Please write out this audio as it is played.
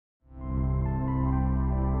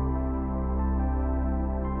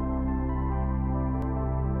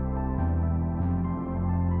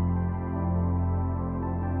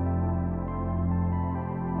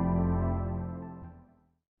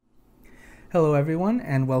Hello everyone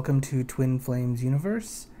and welcome to Twin Flames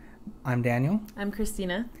Universe. I'm Daniel. I'm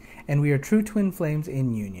Christina. And we are true twin flames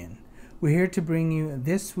in union. We're here to bring you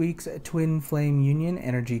this week's Twin Flame Union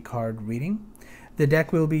energy card reading. The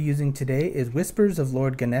deck we'll be using today is Whispers of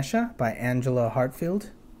Lord Ganesha by Angela Hartfield.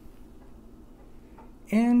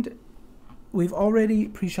 And we've already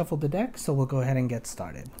pre-shuffled the deck, so we'll go ahead and get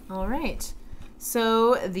started. All right.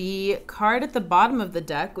 So the card at the bottom of the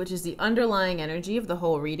deck, which is the underlying energy of the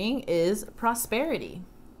whole reading, is prosperity.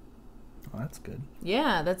 Oh, that's good.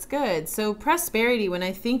 Yeah, that's good. So prosperity, when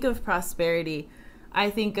I think of prosperity, I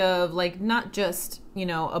think of like not just,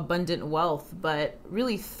 abundant wealth, but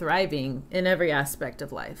really thriving in every aspect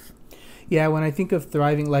of life. Yeah, when I think of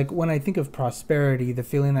thriving, like when I think of prosperity, the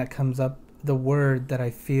feeling that comes up, the word that I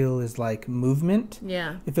feel is like movement.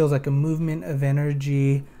 Yeah. It feels like a movement of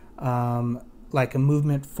energy, like a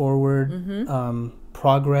movement forward,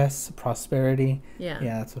 progress, prosperity. Yeah.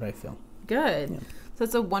 Yeah, that's what I feel. Good. Yeah. So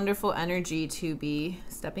it's a wonderful energy to be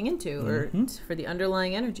stepping into, or for the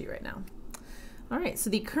underlying energy right now. All right, so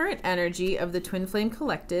the current energy of the Twin Flame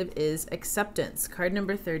Collective is acceptance, card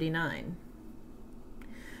number 39.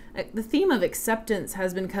 The theme of acceptance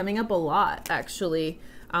has been coming up a lot, actually,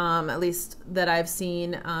 at least that I've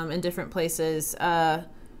seen in different places.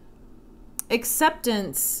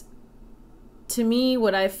 Acceptance, to me,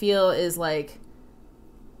 what I feel is like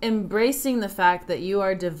embracing the fact that you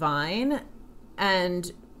are divine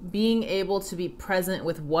and being able to be present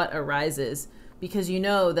with what arises, because you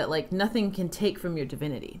know that like nothing can take from your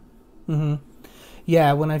divinity.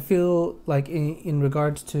 Yeah, when I feel like in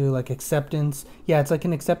regards to like acceptance, yeah, it's like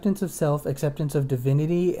an acceptance of self, acceptance of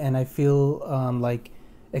divinity, and I feel like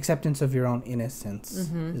acceptance of your own innocence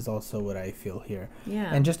is also what I feel here. Yeah.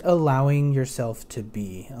 And just allowing yourself to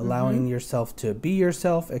be, allowing yourself to be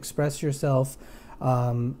yourself, express yourself,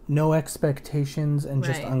 no expectations, and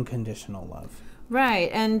just unconditional love. Right.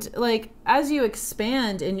 And like as you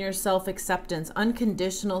expand in your self-acceptance,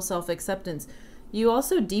 unconditional self-acceptance, you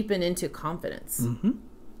also deepen into confidence.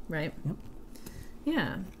 Right? Yep.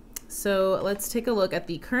 Yeah. So let's take a look at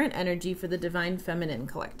the current energy for the Divine Feminine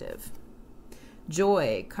Collective.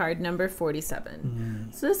 Joy, card number 47.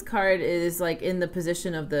 So this card is like in the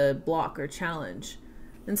position of the block or challenge.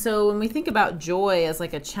 And so when we think about joy as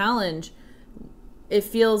like a challenge, it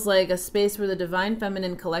feels like a space where the Divine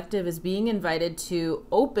Feminine Collective is being invited to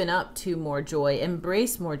open up to more joy,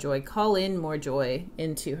 embrace more joy, call in more joy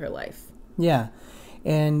into her life. Yeah.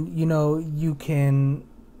 And, you can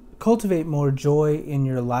cultivate more joy in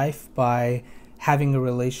your life by having a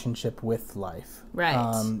relationship with life.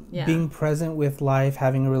 Right. Being present with life,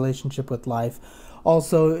 having a relationship with life.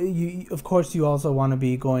 Also, you also want to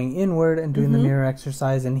be going inward and doing the mirror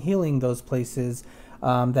exercise and healing those places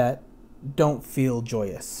that don't feel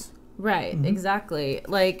joyous. Right, exactly.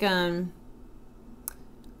 Like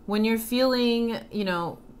when you're feeling,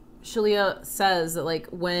 Shalia says that like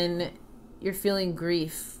when you're feeling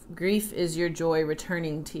grief is your joy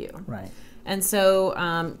returning to you. Right. And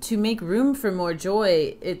so to make room for more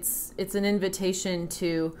joy, it's an invitation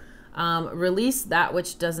to release that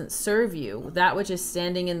which doesn't serve you, that which is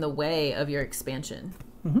standing in the way of your expansion.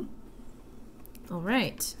 All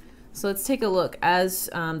right. So let's take a look. As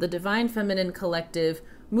the Divine Feminine Collective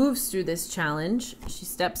moves through this challenge, she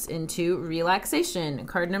steps into relaxation,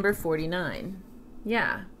 card number 49.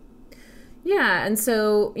 Yeah. Yeah, and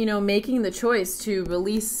so, making the choice to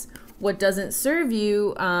release what doesn't serve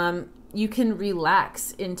you, you can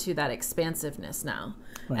relax into that expansiveness now.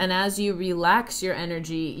 Right. And as you relax your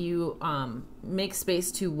energy, you make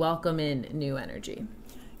space to welcome in new energy.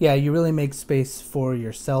 Yeah, you really make space for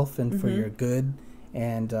yourself and for your good.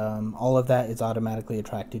 And all of that is automatically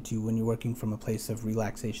attracted to you when you're working from a place of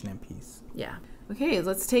relaxation and peace. Yeah. Okay,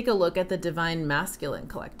 let's take a look at the Divine Masculine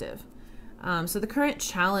Collective. So the current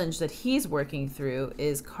challenge that he's working through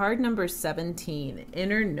is card number 17,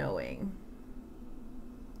 Inner Knowing.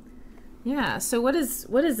 Yeah, so what does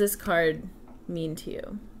this card mean to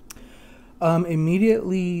you?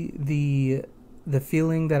 Immediately, the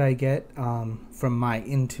feeling that I get from my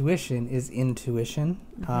intuition is intuition.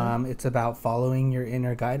 It's about following your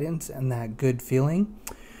inner guidance and that good feeling.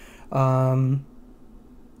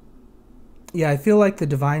 Yeah, I feel like the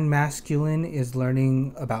Divine Masculine is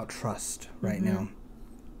learning about trust right now.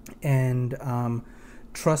 And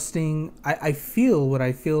trusting, I feel what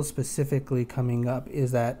I feel specifically coming up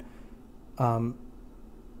is that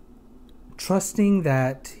trusting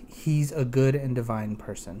that he's a good and divine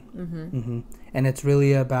person. And it's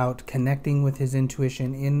really about connecting with his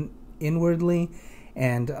intuition inwardly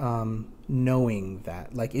and knowing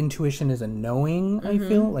that. Like intuition is a knowing, I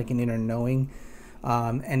feel, like an inner knowing.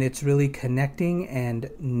 And it's really connecting and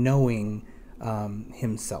knowing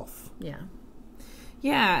himself. Yeah.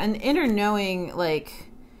 Yeah, and inner knowing, like,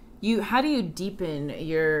 how do you deepen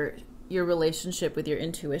your relationship with your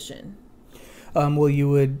intuition? Well, you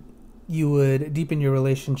would deepen your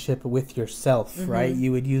relationship with yourself, right?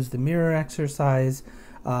 You would use the mirror exercise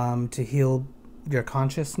to heal your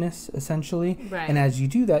consciousness, essentially. Right. And as you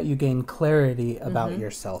do that, you gain clarity about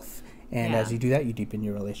yourself. And as you do that, you deepen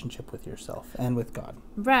your relationship with yourself and with God.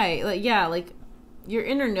 Right. Like your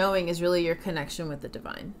inner knowing is really your connection with the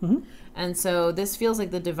divine. And so this feels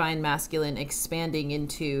like the divine masculine expanding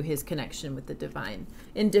into his connection with the divine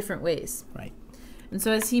in different ways. Right. And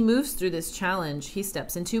so as he moves through this challenge, he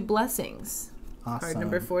steps into blessings. Awesome. Card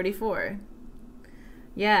number 44.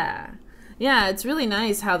 Yeah. Yeah, it's really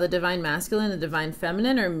nice how the divine masculine and the divine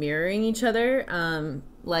feminine are mirroring each other,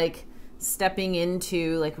 like stepping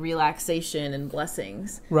into like relaxation and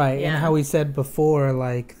blessings. Right. Yeah. And how we said before,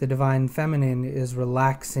 like the divine feminine is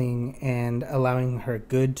relaxing and allowing her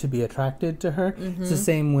good to be attracted to her. It's the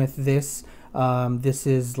same with this. This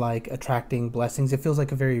is like attracting blessings. It feels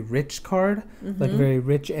like a very rich card, like very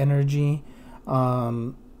rich energy.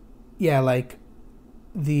 Yeah, like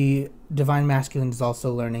the divine masculine is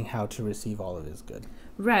also learning how to receive all of his good.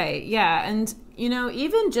 Right. Yeah. And,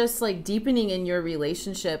 even just like deepening in your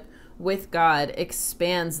relationship with God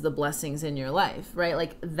expands the blessings in your life, right?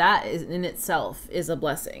 Like that is in itself is a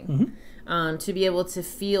blessing. To be able to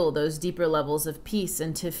feel those deeper levels of peace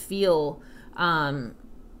and to feel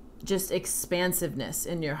just expansiveness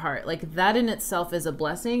in your heart. Like that in itself is a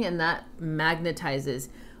blessing, and that magnetizes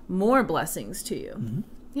more blessings to you.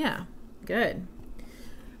 Yeah, good.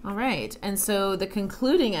 All right. And so the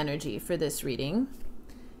concluding energy for this reading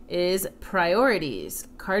is priorities,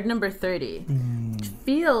 card number 30. Which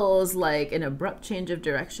feels like an abrupt change of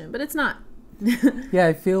direction, but it's not. Yeah,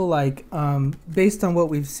 I feel like based on what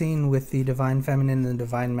we've seen with the divine feminine and the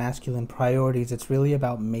divine masculine priorities, it's really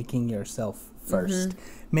about making yourself first,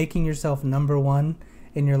 making yourself number one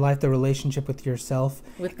in your life, the relationship with yourself.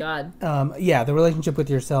 With God. Yeah, the relationship with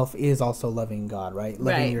yourself is also loving God, right?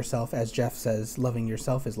 Loving Right. yourself, as Jeff says, loving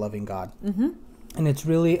yourself is loving God. And it's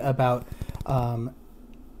really about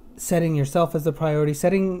setting yourself as the priority,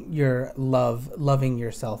 setting your loving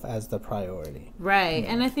yourself as the priority. Right.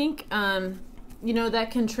 And I think,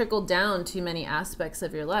 that can trickle down to many aspects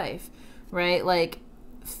of your life, right? Like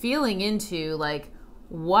feeling into like,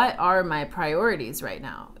 what are my priorities right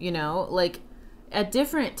now? Like at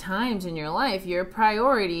different times in your life, your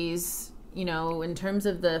priorities, in terms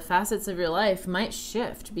of the facets of your life might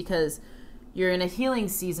shift because you're in a healing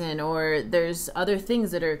season or there's other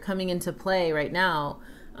things that are coming into play right now.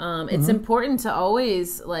 It's important to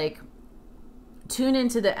always like tune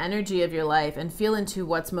into the energy of your life and feel into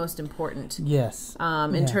what's most important. Yes.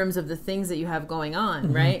 In terms of the things that you have going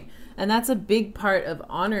on, right? And that's a big part of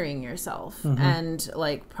honoring yourself and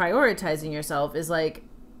like prioritizing yourself is like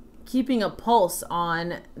keeping a pulse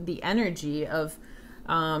on the energy of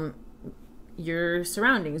your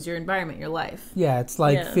surroundings, your environment, your life. Yeah, it's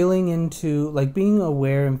like feeling into, like being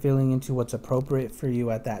aware and feeling into what's appropriate for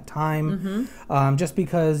you at that time. Just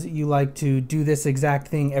because you like to do this exact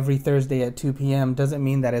thing every Thursday at 2 p.m. doesn't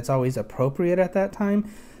mean that it's always appropriate at that time.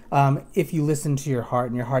 If you listen to your heart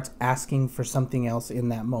and your heart's asking for something else in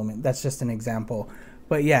that moment. That's just an example.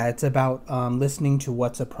 But yeah, it's about listening to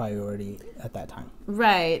what's a priority at that time.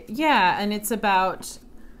 Right. Yeah. And it's about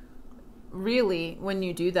really, when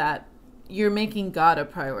you do that, you're making God a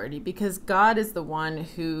priority because God is the one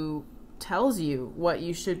who tells you what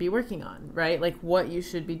you should be working on, right? Like what you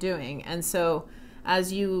should be doing. And so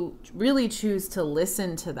as you really choose to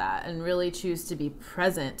listen to that and really choose to be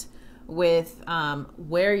present with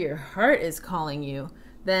where your heart is calling you,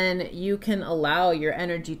 then you can allow your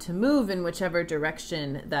energy to move in whichever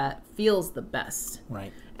direction that feels the best.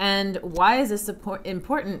 Right. And why is this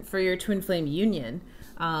important for your twin flame union?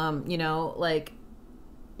 Like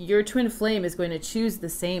your twin flame is going to choose the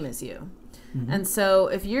same as you. And so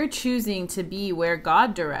if you're choosing to be where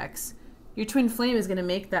God directs, your twin flame is going to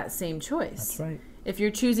make that same choice. That's right. If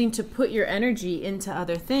you're choosing to put your energy into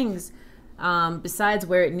other things besides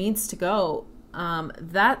where it needs to go,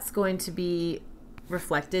 that's going to be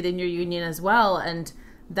reflected in your union as well. And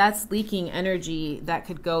that's leaking energy that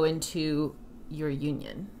could go into your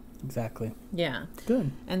union. Exactly. Yeah.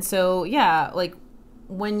 Good. And so, yeah, like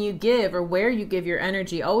when you give or where you give your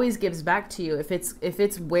energy always gives back to you if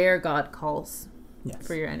it's where God calls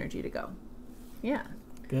for your energy to go. Yeah.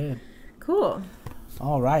 Good. Cool.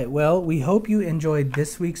 All right. Well, we hope you enjoyed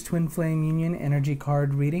this week's Twin Flame Union energy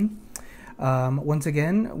card reading. Once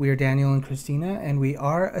again, we are Daniel and Christina, and we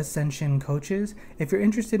are Ascension coaches. If you're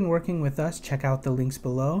interested in working with us, check out the links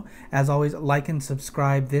below. As always, like and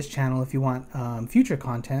subscribe this channel if you want future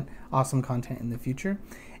content, awesome content in the future.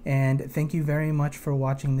 And thank you very much for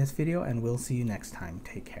watching this video, and we'll see you next time.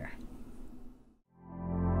 Take care.